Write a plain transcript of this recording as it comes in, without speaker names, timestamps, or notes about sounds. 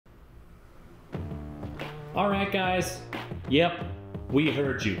All right, guys. Yep, we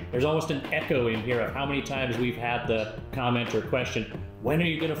heard you. There's almost an echo in here of how many times we've had the comment or question, when are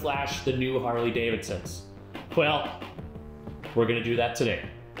you gonna flash the new Harley-Davidsons? Well, we're gonna do that today.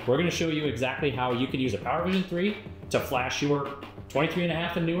 We're gonna show you exactly how you can use a PowerVision 3 to flash your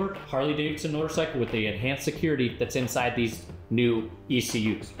 23.5 and newer Harley-Davidson motorcycle with the enhanced security that's inside these new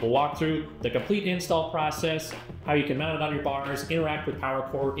ECUs. We'll walk through the complete install process, how you can mount it on your bars, interact with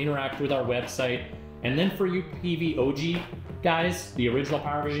PowerPort, interact with our website, and then for you PVOG guys, the original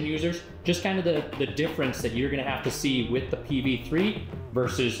PowerVision users, just kind of the difference that you're gonna have to see with the PV3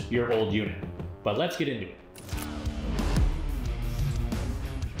 versus your old unit. But let's get into it.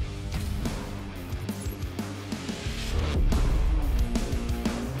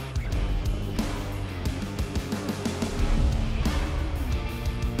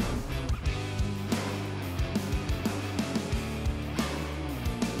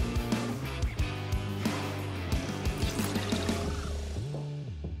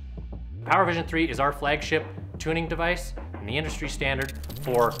 PowerVision 3 is our flagship tuning device and the industry standard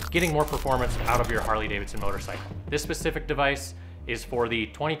for getting more performance out of your Harley-Davidson motorcycle. This specific device is for the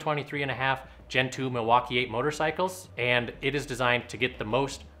 2023.5 Gen 2 Milwaukee 8 motorcycles, and it is designed to get the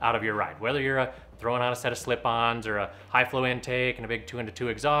most out of your ride. Whether you're throwing on a set of slip-ons or a high flow intake and a big 2-into-2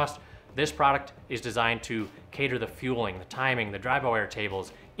 exhaust, this product is designed to cater the fueling, the timing, the drive-by-wire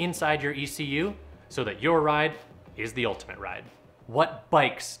tables inside your ECU so that your ride is the ultimate ride. What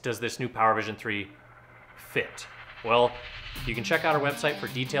bikes does this new PowerVision 3 fit? Well, you can check out our website for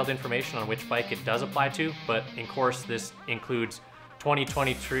detailed information on which bike it does apply to, but in course this includes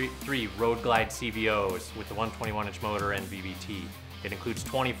 2023 Road Glide CVOs with the 121-inch motor and VVT. It includes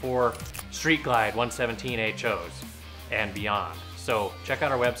 24 Street Glide 117 HOs and beyond. So check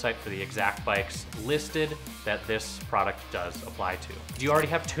out our website for the exact bikes listed that this product does apply to. Do you already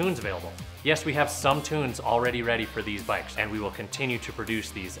have tunes available? Yes, we have some tunes already ready for these bikes, and we will continue to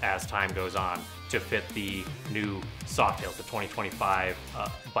produce these as time goes on to fit the new Softails, the 2025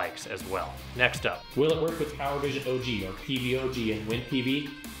 bikes as well. Next up, will it work with PowerVision OG or PVOG and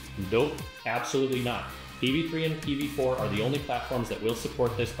WinPV? Nope, absolutely not. PV3 and PV4 are the only platforms that will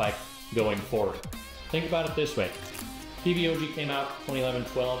support this bike going forward. Think about it this way. PVOG came out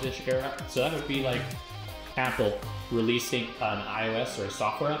 2011-12-ish era, so that would be like Apple releasing an iOS or a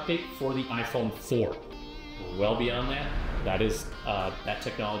software update for the iPhone 4. Well beyond that, that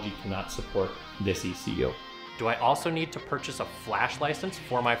technology cannot support this ECU. Do I also need to purchase a flash license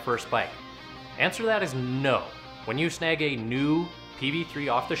for my first bike? Answer to that is no. When you snag a new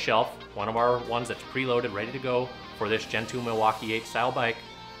PV3 off the shelf, one of our ones that's preloaded, ready to go for this Gen 2 Milwaukee 8 style bike,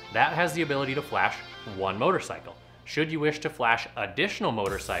 that has the ability to flash one motorcycle. Should you wish to flash additional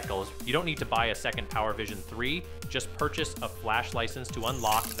motorcycles, you don't need to buy a second PowerVision 3, just purchase a flash license to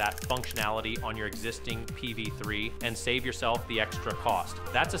unlock that functionality on your existing PV3 and save yourself the extra cost.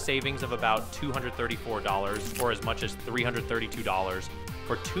 That's a savings of about $234 or as much as $332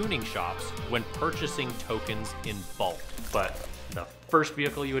 for tuning shops when purchasing tokens in bulk. But the first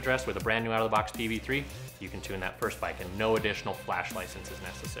vehicle you address with a brand new out-of-the-box PV3, you can tune that first bike and no additional flash license is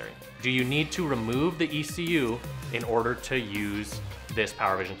necessary. Do you need to remove the ECU in order to use this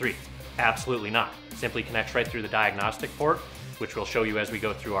PowerVision 3? Absolutely not. Simply connects right through the diagnostic port, which we'll show you as we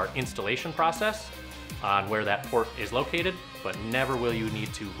go through our installation process on where that port is located, but never will you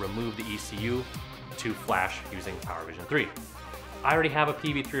need to remove the ECU to flash using PowerVision 3. I already have a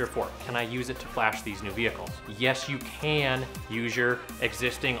PV3 or 4. Can I use it to flash these new vehicles? Yes, you can use your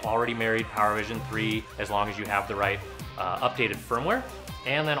existing already married PowerVision 3 as long as you have the right updated firmware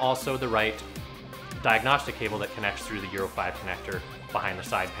and then also the right diagnostic cable that connects through the Euro 5 connector behind the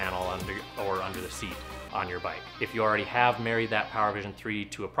side panel under the seat on your bike. If you already have married that PowerVision 3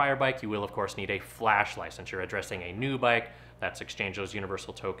 to a prior bike, you will of course need a flash license. You're addressing a new bike, that's exchange those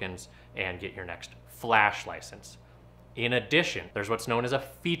universal tokens and get your next flash license. In addition, there's what's known as a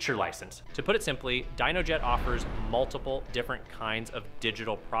feature license. To put it simply, Dynojet offers multiple different kinds of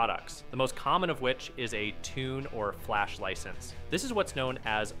digital products, the most common of which is a tune or flash license. This is what's known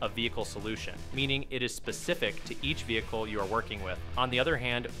as a vehicle solution, meaning it is specific to each vehicle you are working with. On the other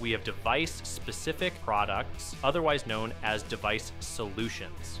hand, we have device-specific products, otherwise known as device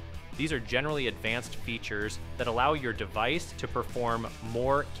solutions. These are generally advanced features that allow your device to perform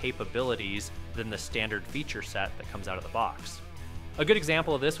more capabilities than the standard feature set that comes out of the box. A good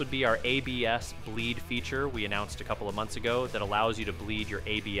example of this would be our ABS bleed feature we announced a couple of months ago that allows you to bleed your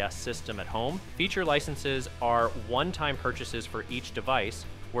ABS system at home. Feature licenses are one-time purchases for each device,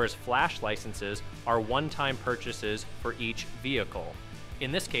 whereas flash licenses are one-time purchases for each vehicle.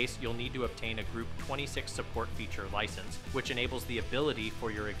 In this case, you'll need to obtain a Group 26 support feature license, which enables the ability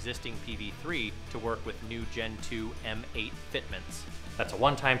for your existing PV3 to work with new Gen 2 M8 fitments. That's a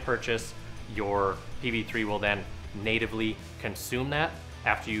one-time purchase. Your PV3 will then natively consume that.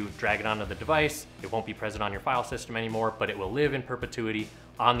 After you drag it onto the device, it won't be present on your file system anymore, but it will live in perpetuity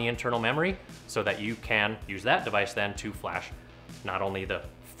on the internal memory so that you can use that device then to flash not only the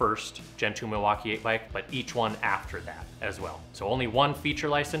first Gen 2 Milwaukee 8 bike, but each one after that as well. So only one feature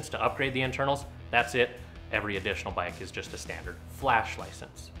license to upgrade the internals, that's it. Every additional bike is just a standard flash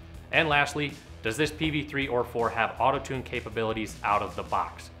license. And lastly, does this PV3 or 4 have Autotune capabilities out of the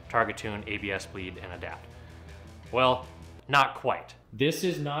box? Target tune, ABS bleed, and adapt. Well, not quite. This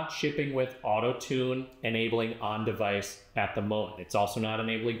is not shipping with Autotune enabling on device at the moment. It's also not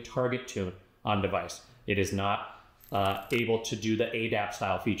enabling target tune on device. It is not able to do the ADAP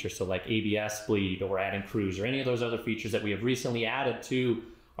style features, so like ABS bleed or adding cruise or any of those other features that we have recently added to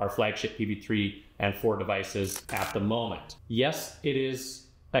our flagship PV3 and 4 devices at the moment. Yes, it is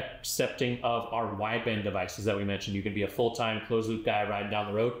accepting of our wideband devices that we mentioned. You can be a full-time closed loop guy riding down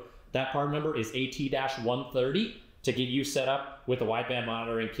the road. That part number is AT-130 to get you set up with a wideband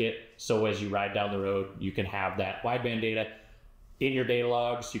monitoring kit, so as you ride down the road, you can have that wideband data in your data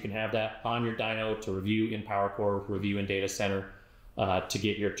logs. You can have that on your dyno to review in PowerCore, review in Data Center to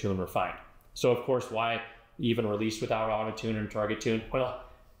get your tune refined. So of course, why even release without Autotune and target tune? Well,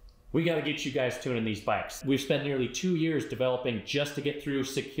 we got to get you guys tuning these bikes. We've spent nearly 2 years developing just to get through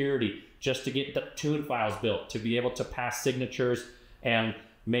security, just to get the tune files built, to be able to pass signatures and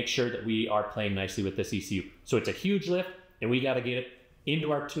make sure that we are playing nicely with this ECU. So it's a huge lift, and we got to get it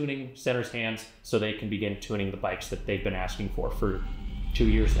into our tuning center's hands so they can begin tuning the bikes that they've been asking for 2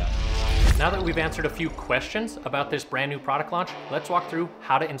 years now. Now that we've answered a few questions about this brand new product launch, let's walk through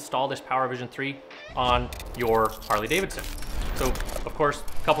how to install this PowerVision 3 on your Harley-Davidson. So, of course,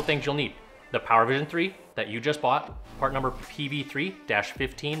 a couple things you'll need. The PowerVision 3 that you just bought, part number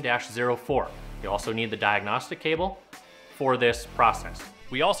PV3-15-04. You also need the diagnostic cable for this process.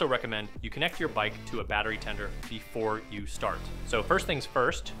 We also recommend you connect your bike to a battery tender before you start. So first things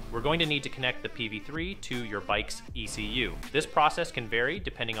first, we're going to need to connect the PV3 to your bike's ECU. This process can vary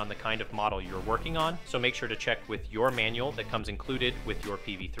depending on the kind of model you're working on, so make sure to check with your manual that comes included with your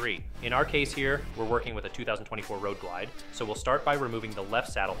PV3. In our case here, we're working with a 2024 Road Glide, so we'll start by removing the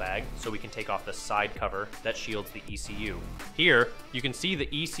left saddlebag so we can take off the side cover that shields the ECU. Here, you can see the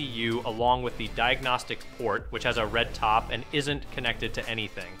ECU along with the diagnostic port, which has a red top and isn't connected to anything.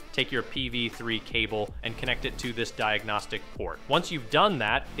 Take your PV3 cable and connect it to this diagnostic port. Once you've done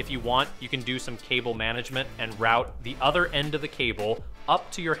that, if you want, you can do some cable management and route the other end of the cable up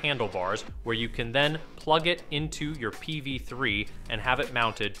to your handlebars, where you can then plug it into your PV3 and have it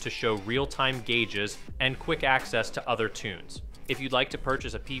mounted to show real-time gauges and quick access to other tunes. If you'd like to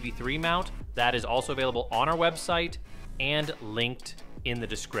purchase a PV3 mount, that is also available on our website and linked in the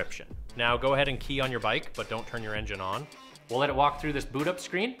description. Now go ahead and key on your bike, but don't turn your engine on. We'll let it walk through this boot up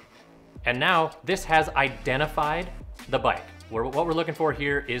screen. And now this has identified the bike. What we're looking for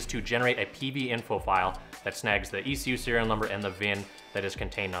here is to generate a PV info file that snags the ECU serial number and the VIN that is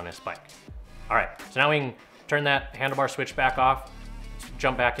contained on this bike. All right, so now we can turn that handlebar switch back off,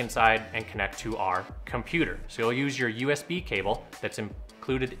 jump back inside and connect to our computer. So you'll use your USB cable that's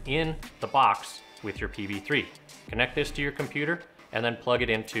included in the box with your PV3. Connect this to your computer and then plug it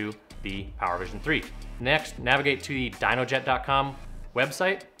into the PowerVision 3. Next, navigate to the Dynojet.com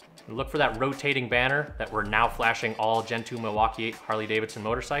website. Look for that rotating banner that we're now flashing all Gen 2 Milwaukee 8 Harley-Davidson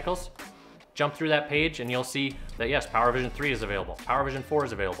motorcycles. Jump through that page and you'll see that yes, PowerVision 3 is available, PowerVision 4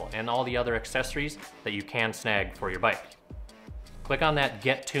 is available, and all the other accessories that you can snag for your bike. Click on that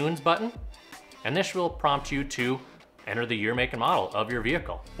Get Tunes button, and this will prompt you to enter the year, make, and model of your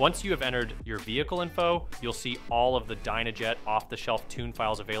vehicle. Once you have entered your vehicle info, you'll see all of the Dynojet off-the-shelf tune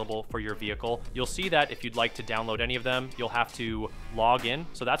files available for your vehicle. You'll see that if you'd like to download any of them, you'll have to log in.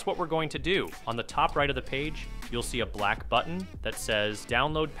 So that's what we're going to do. On the top right of the page, you'll see a black button that says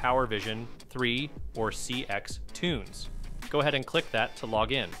Download PowerVision 3 or CX Tunes. Go ahead and click that to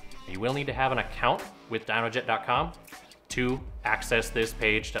log in. You will need to have an account with Dynojet.com to access this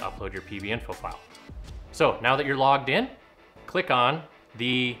page to upload your PV info file. So now that you're logged in, click on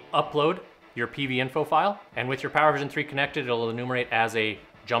the upload your PV info file, and with your PowerVision 3 connected, it'll enumerate as a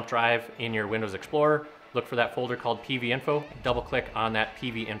jump drive in your Windows Explorer. Look for that folder called PV info, double click on that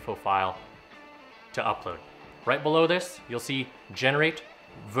PV info file to upload. Right below this, you'll see generate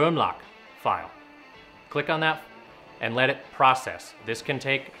Vermlock file. Click on that and let it process. This can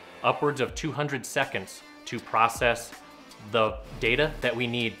take upwards of 200 seconds to process the data that we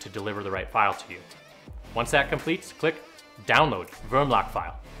need to deliver the right file to you. Once that completes, click download Vermlock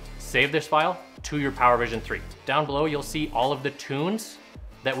file. Save this file to your PowerVision 3. Down below, you'll see all of the tunes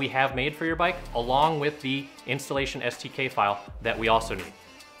that we have made for your bike, along with the installation STK file that we also need.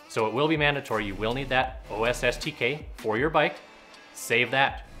 So it will be mandatory. You will need that OS STK for your bike. Save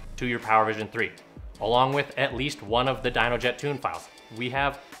that to your PowerVision 3, along with at least one of the Dynojet Tune files. We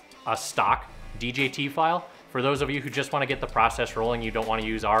have a stock DJT file. For those of you who just want to get the process rolling, you don't want to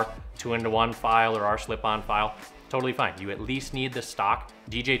use our 2-into-1 file or our slip-on file, totally fine. You at least need the stock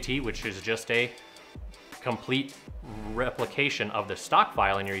DJT, which is just a complete replication of the stock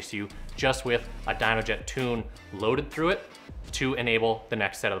file in your ECU, just with a Dynojet Tune loaded through it to enable the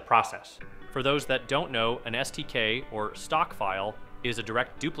next set of the process. For those that don't know, an STK or stock file is a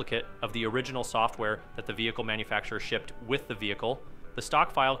direct duplicate of the original software that the vehicle manufacturer shipped with the vehicle. The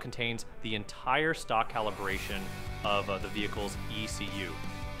stock file contains the entire stock calibration of the vehicle's ECU.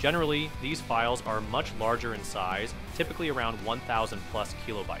 Generally, these files are much larger in size, typically around 1,000 plus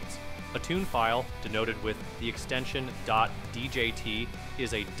kilobytes. A tune file, denoted with the extension .djt,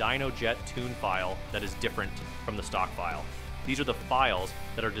 is a Dynojet Tune file that is different from the stock file. These are the files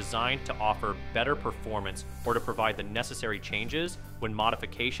that are designed to offer better performance or to provide the necessary changes when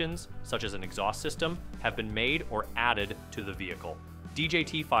modifications, such as an exhaust system, have been made or added to the vehicle.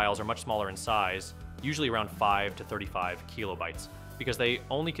 DJT files are much smaller in size, usually around 5 to 35 kilobytes, because they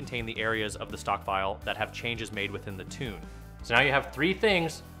only contain the areas of the stock file that have changes made within the tune. So now you have three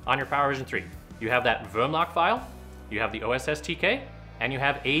things on your PowerVision 3. You have that Vermlock file, you have the OS STK, and you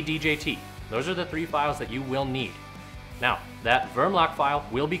have a DJT. Those are the three files that you will need. Now, that Vermlock file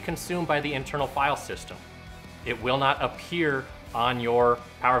will be consumed by the internal file system. It will not appear on your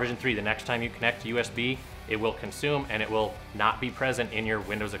PowerVision 3. The next time you connect to USB, it will consume and it will not be present in your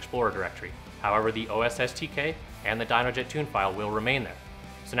Windows Explorer directory. However, the OS STK and the Dynojet Tune file will remain there.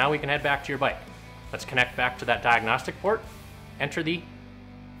 So now we can head back to your bike. Let's connect back to that diagnostic port, enter the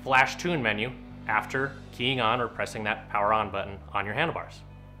Flash Tune menu after keying on or pressing that power on button on your handlebars.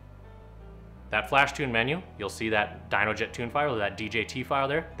 That Flash Tune menu, you'll see that Dynojet Tune file or that DJT file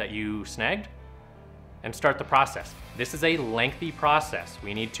there that you snagged, and start the process. This is a lengthy process.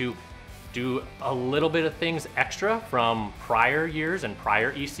 We need to do a little bit of things extra from prior years and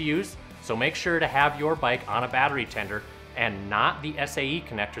prior ECUs, so make sure to have your bike on a battery tender and not the SAE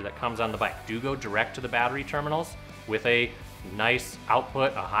connector that comes on the bike. Do go direct to the battery terminals with a nice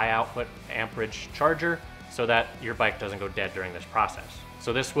output, a high output amperage charger, so that your bike doesn't go dead during this process.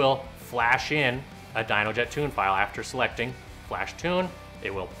 So this will flash in a Dynojet Tune file after selecting Flash Tune.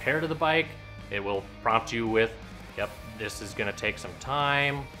 It will pair to the bike. It will prompt you with, yep, this is gonna take some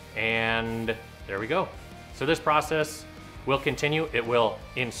time, and there we go. So this process will continue. It will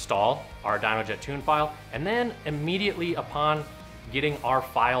install our Dynojet Tune file, and then immediately upon getting our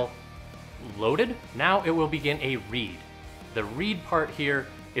file loaded, now it will begin a read. The read part here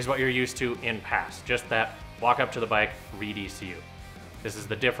is what you're used to in past, just that walk up to the bike, read ECU. This is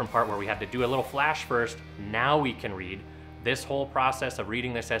the different part where we had to do a little flash first, now we can read. This whole process of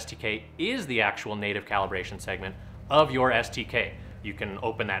reading this STK is the actual native calibration segment of your STK. You can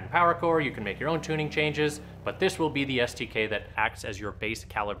open that in PowerCore, you can make your own tuning changes, but this will be the STK that acts as your base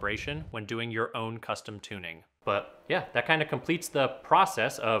calibration when doing your own custom tuning. But yeah, that kind of completes the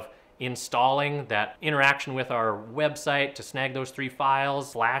process of installing that interaction with our website to snag those three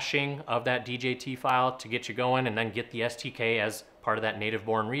files, flashing of that DJT file to get you going, and then get the STK as part of that native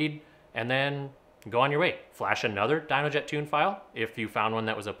born read, and then go on your way. Flash another Dynojet Tune file if you found one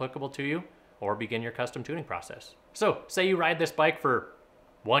that was applicable to you, or begin your custom tuning process. So say you ride this bike for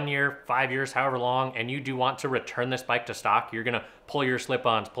 1 year, 5 years, however long, and you do want to return this bike to stock. You're gonna pull your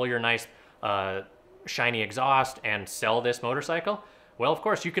slip-ons, pull your nice shiny exhaust and sell this motorcycle. Well, of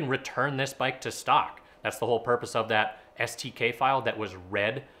course, you can return this bike to stock. That's the whole purpose of that STK file that was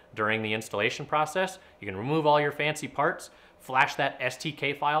read during the installation process. You can remove all your fancy parts, flash that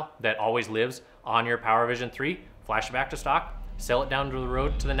STK file that always lives on your PowerVision 3, flash it back to stock, sell it down to the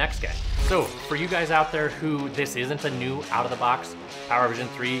road to the next guy. So for you guys out there who this isn't a new out-of-the-box PowerVision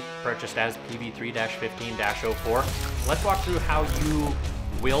 3 purchased as PV3-15-04, let's walk through how you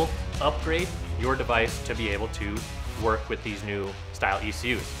will upgrade your device to be able to work with these new style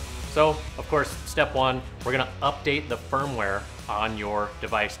ECUs. So of course, step one, we're gonna update the firmware on your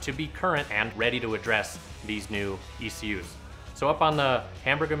device to be current and ready to address these new ECUs. So up on the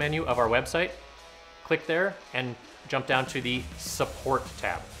hamburger menu of our website, click there and jump down to the support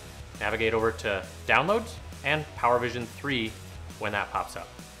tab. Navigate over to downloads and PowerVision 3 when that pops up.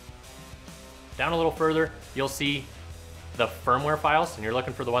 Down a little further, you'll see the firmware files, and you're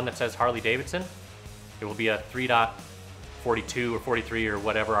looking for the one that says Harley-Davidson. It will be a 3.5 42 or 43 or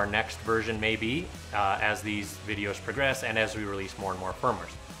whatever our next version may be as these videos progress and as we release more and more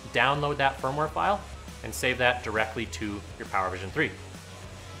firmwares. Download that firmware file and save that directly to your PowerVision 3.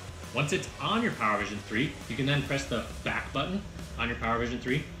 Once it's on your PowerVision 3, you can then press the back button on your PowerVision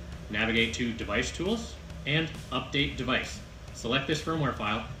 3, navigate to Device Tools, and Update Device. Select this firmware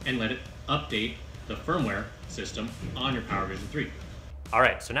file and let it update the firmware system on your PowerVision 3. All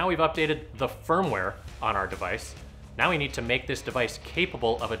right, so now we've updated the firmware on our device. Now we need to make this device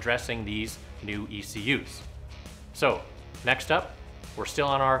capable of addressing these new ECUs. So next up, we're still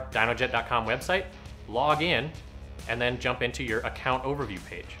on our Dynojet.com website. Log in and then jump into your account overview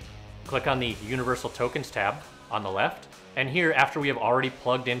page. Click on the Universal Tokens tab on the left. And here, after we have already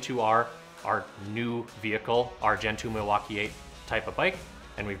plugged into our new vehicle, our Gen 2 Milwaukee 8 type of bike,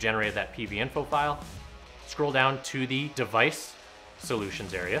 and we've generated that PV info file, scroll down to the Device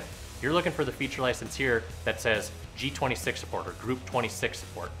Solutions area. You're looking for the feature license here that says G26 support or Group 26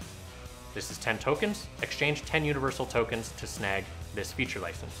 support. This is 10 tokens. Exchange 10 universal tokens to snag this feature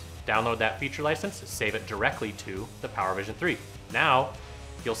license. Download that feature license, save it directly to the PowerVision 3. Now,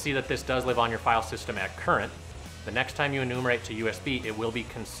 you'll see that this does live on your file system at current. The next time you enumerate to USB, it will be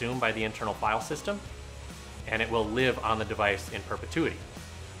consumed by the internal file system, and it will live on the device in perpetuity.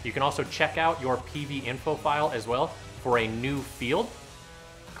 You can also check out your PV info file as well for a new field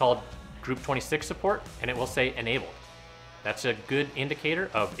called Group 26 support, and it will say enabled. That's a good indicator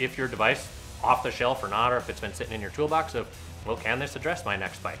of if your device off the shelf or not, or if it's been sitting in your toolbox of, well, can this address my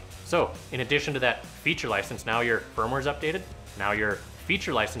next bike? So in addition to that feature license, now your firmware is updated, now your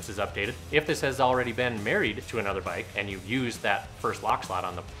feature license is updated. If this has already been married to another bike and you've used that first lock slot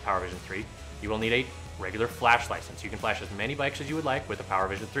on the PowerVision 3, you will need a regular flash license. You can flash as many bikes as you would like with the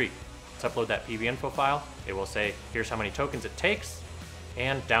PowerVision 3. Let's upload that PV info file. It will say, here's how many tokens it takes,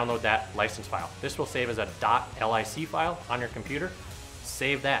 and download that license file. This will save as a .lic file on your computer.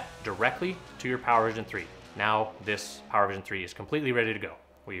 Save that directly to your PowerVision 3. Now this PowerVision 3 is completely ready to go.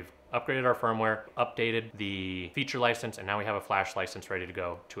 We've upgraded our firmware, updated the feature license, and now we have a flash license ready to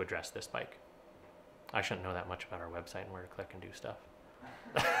go to address this bike. I shouldn't know that much about our website and where to click and do stuff.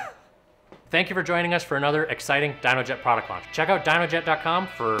 Thank you for joining us for another exciting Dynojet product launch. Check out Dynojet.com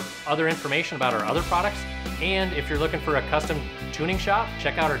for other information about our other products. And if you're looking for a custom tuning shop,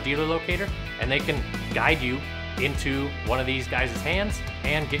 check out our dealer locator, and they can guide you into one of these guys' hands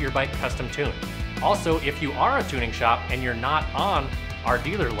and get your bike custom tuned. Also, if you are a tuning shop and you're not on our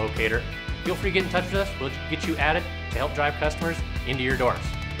dealer locator, feel free to get in touch with us. We'll get you added to help drive customers into your doors.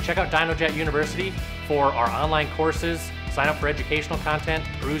 Check out Dynojet University for our online courses. Sign up for educational content,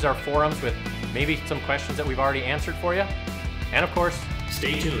 peruse our forums with maybe some questions that we've already answered for you. And of course,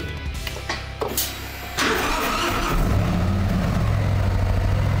 stay tuned.